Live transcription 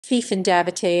Feofan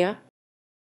Davitaia,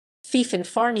 Feofan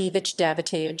Farneevich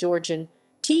Davitaia, Georgian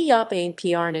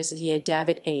Parnas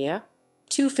Davitaia,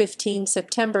 215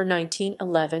 September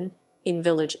 1911, in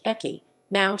village Eki,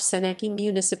 now Senaki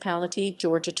Municipality,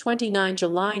 Georgia, 29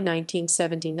 July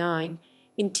 1979,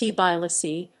 in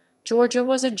Tbilisi, Georgia,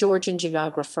 was a Georgian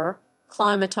geographer,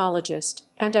 climatologist,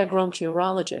 and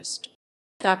agrometeorologist.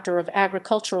 Doctor of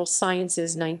Agricultural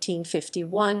Sciences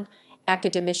 1951,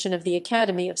 Academician of the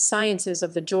Academy of Sciences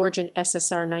of the Georgian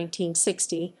SSR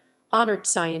 1960, Honored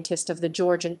Scientist of the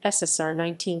Georgian SSR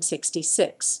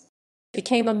 1966.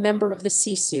 Became a member of the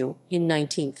CPSU in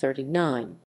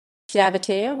 1939.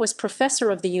 Davitaia was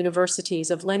professor of the universities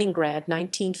of Leningrad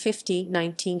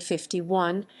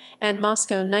 1950–1951 and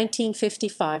Moscow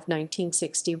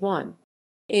 1955–1961.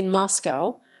 In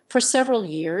Moscow, for several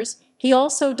years, he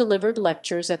also delivered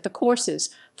lectures at the courses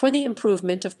for the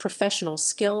improvement of professional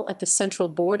skill at the Central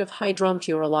Board of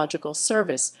Hydrometeorological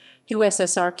Service,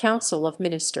 USSR Council of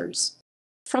Ministers.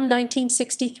 From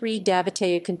 1963,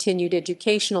 Davitaia continued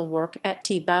educational work at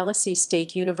Tbilisi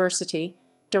State University,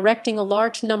 directing a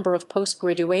large number of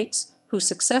postgraduates who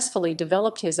successfully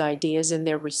developed his ideas in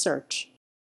their research.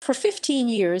 For 15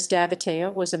 years,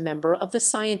 Davitaia was a member of the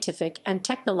Scientific and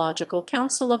Technological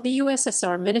Council of the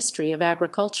USSR Ministry of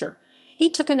Agriculture. He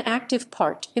took an active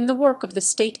part in the work of the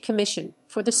State Commission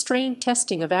for the strain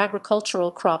testing of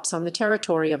agricultural crops on the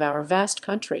territory of our vast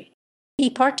country. He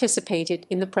participated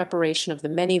in the preparation of the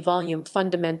many-volume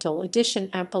fundamental edition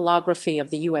Ampelography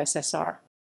of the USSR.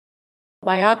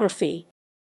 Biography.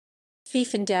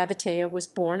 Feofan Davitaia was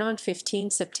born on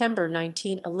 15 September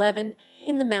 1911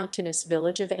 in the mountainous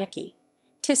village of Eki,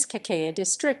 Tbilisi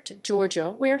District,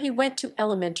 Georgia, where he went to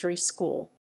elementary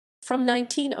school. From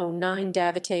 1909,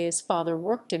 Davitaia's father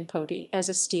worked in Poti as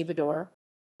a stevedore.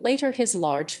 Later, his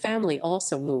large family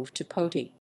also moved to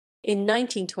Poti. In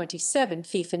 1927,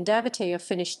 Feofan Davitaia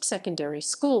finished secondary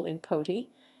school in Poti,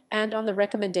 and on the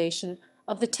recommendation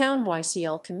of the town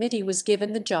YCL committee was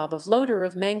given the job of loader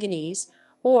of manganese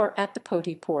ore at the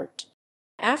Poti port.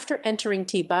 After entering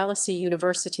Tbilisi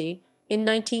University in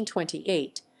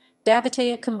 1928,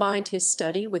 Davitaia combined his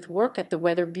study with work at the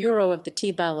Weather Bureau of the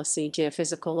Tbilisi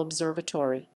Geophysical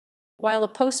Observatory. While a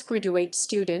postgraduate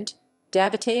student,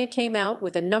 Davitaia came out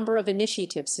with a number of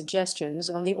initiative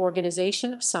suggestions on the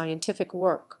organization of scientific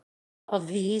work. Of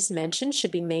these, mention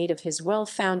should be made of his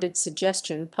well-founded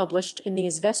suggestion published in the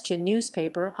Izvestia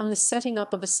newspaper on the setting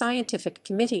up of a scientific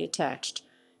committee attached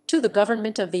to the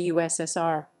government of the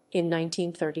USSR. In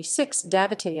 1936,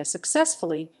 Davitaia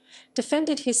successfully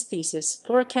defended his thesis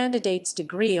for a candidate's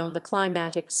degree on the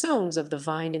climatic zones of the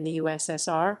vine in the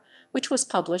USSR, which was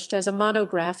published as a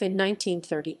monograph in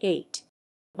 1938.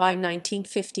 By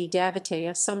 1950,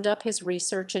 Davitaia summed up his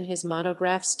research in his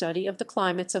monograph study of the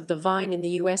climates of the vine in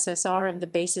the USSR and the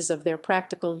basis of their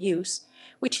practical use,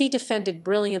 which he defended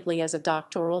brilliantly as a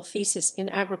doctoral thesis in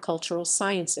agricultural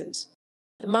sciences.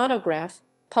 The monograph,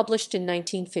 published in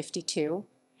 1952,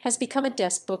 has become a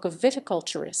desk book of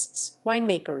viticulturists,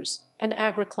 winemakers, and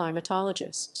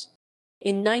agroclimatologists.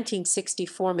 In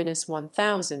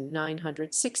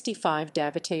 1964–1965,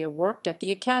 Davitaia worked at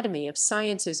the Academy of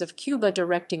Sciences of Cuba,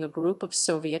 directing a group of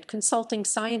Soviet consulting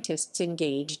scientists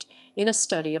engaged in a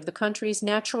study of the country's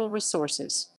natural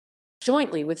resources.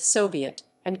 Jointly with Soviet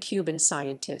and Cuban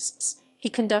scientists, he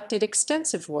conducted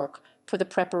extensive work for the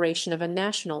preparation of a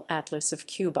national atlas of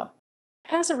Cuba.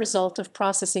 As a result of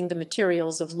processing the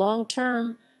materials of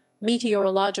long-term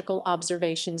meteorological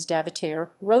observations, Davitaia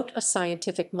wrote a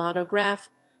scientific monograph,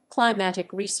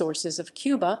 Climatic Resources of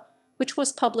Cuba, which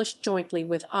was published jointly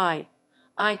with I.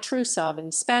 Trusov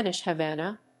in Spanish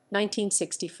Havana,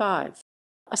 1965.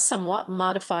 A somewhat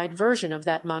modified version of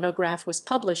that monograph was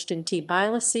published in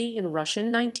Tbilisi in Russian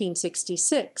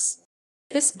 1966.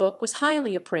 This book was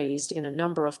highly appraised in a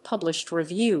number of published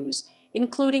reviews,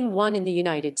 including one in the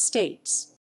United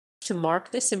States. To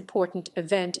mark this important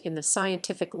event in the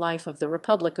scientific life of the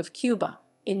Republic of Cuba,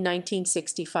 in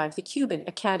 1965 the Cuban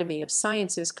Academy of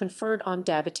Sciences conferred on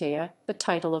Davitaia the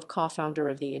title of co-founder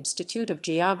of the Institute of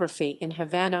Geography in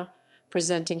Havana,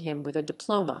 presenting him with a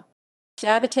diploma.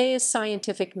 Davitaia's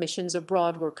scientific missions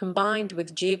abroad were combined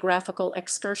with geographical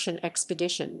excursion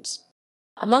expeditions.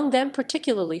 Among them,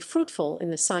 particularly fruitful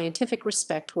in the scientific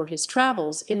respect, were his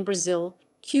travels in Brazil,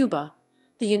 Cuba,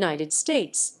 the United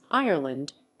States,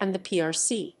 Ireland, and the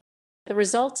PRC. The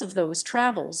results of those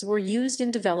travels were used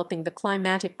in developing the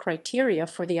climatic criteria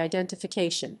for the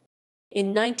identification.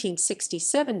 In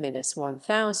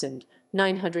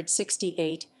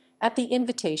 1967–1968, at the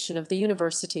invitation of the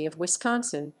University of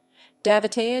Wisconsin,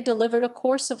 Davitaia delivered a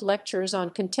course of lectures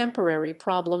on contemporary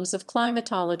problems of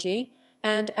climatology,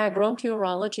 and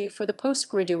Agrometeorology for the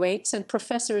postgraduates and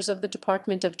professors of the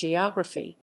Department of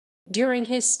Geography. During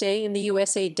his stay in the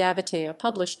USA, Davitaia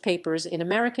published papers in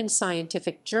American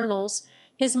scientific journals.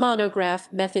 His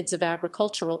monograph, Methods of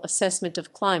Agricultural Assessment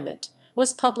of Climate,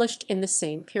 was published in the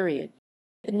same period.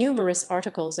 The numerous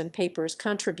articles and papers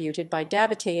contributed by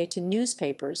Davitaia to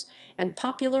newspapers and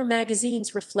popular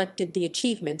magazines reflected the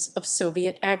achievements of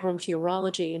Soviet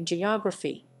agrometeorology and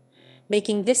geography,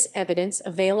 making this evidence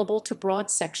available to broad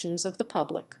sections of the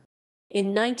public. In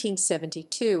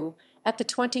 1972, at the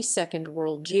 22nd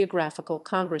World Geographical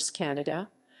Congress, Canada,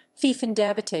 Feofan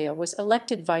Davitaia was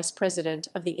elected vice president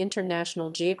of the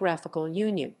International Geographical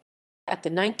Union. At the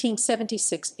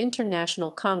 1976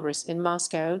 International Congress in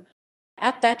Moscow,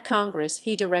 at that Congress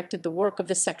he directed the work of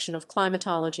the section of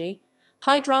climatology,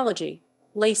 hydrology,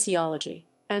 glaciology,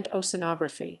 and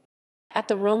oceanography. At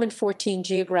the Roman 14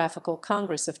 Geographical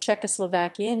Congress of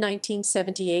Czechoslovakia in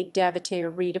 1978,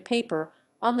 Davitaia read a paper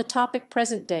on the topic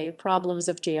Present-Day Problems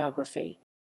of Geography.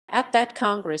 At that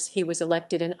Congress he was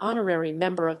elected an honorary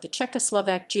member of the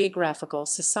Czechoslovak Geographical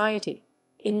Society.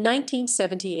 In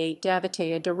 1978,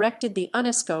 Davitaia directed the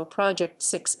UNESCO Project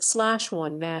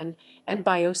 6/1 Man and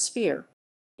Biosphere.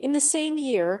 In the same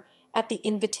year, at the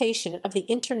invitation of the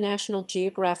International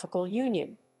Geographical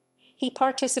Union, he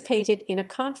participated in a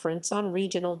conference on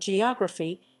regional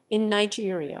geography in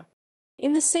Nigeria.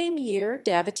 In the same year,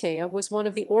 Davitaia was one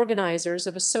of the organizers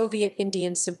of a Soviet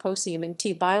Indian symposium in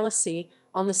Tbilisi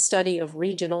on the study of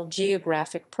regional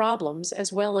geographic problems,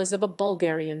 as well as of a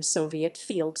Bulgarian Soviet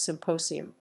field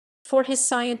symposium. For his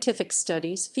scientific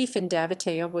studies, Feofan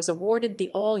Davitaia was awarded the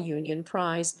All-Union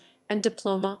Prize and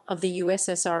Diploma of the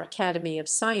USSR Academy of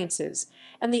Sciences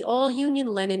and the All-Union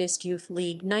Leninist Youth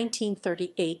League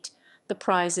 1938, the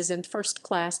prizes and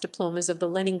first-class diplomas of the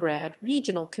Leningrad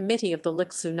Regional Committee of the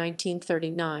Lixu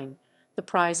 1939, the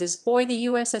prizes for the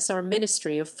USSR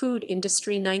Ministry of Food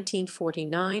Industry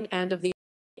 1949 and of the.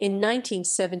 In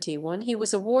 1971 he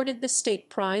was awarded the State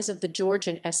Prize of the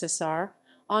Georgian SSR.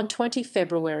 On 20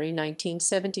 February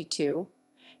 1972,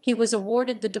 he was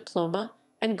awarded the Diploma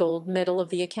and Gold Medal of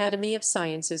the Academy of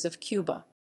Sciences of Cuba.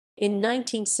 In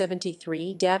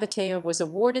 1973, Davitaia was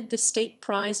awarded the State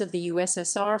Prize of the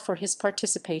USSR for his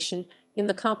participation in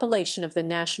the compilation of the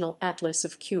National Atlas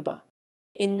of Cuba.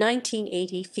 In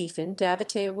 1980, Feofan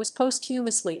Davitaia was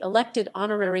posthumously elected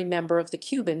honorary member of the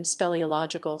Cuban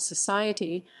Speleological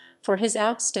Society for his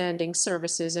outstanding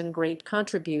services and great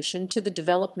contribution to the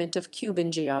development of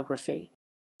Cuban geography.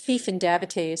 Feofan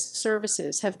Davitaia's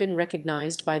services have been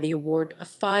recognized by the award of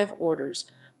 5 orders,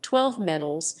 12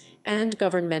 medals, and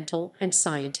governmental and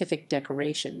scientific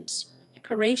decorations.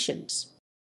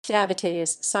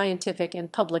 Davitaia's scientific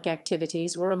and public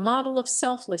activities were a model of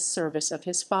selfless service of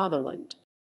his fatherland.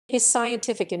 His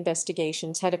scientific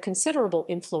investigations had a considerable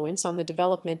influence on the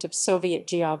development of Soviet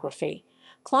geography,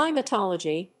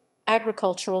 climatology,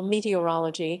 agricultural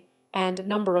meteorology, and a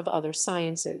number of other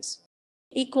sciences.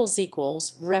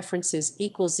 References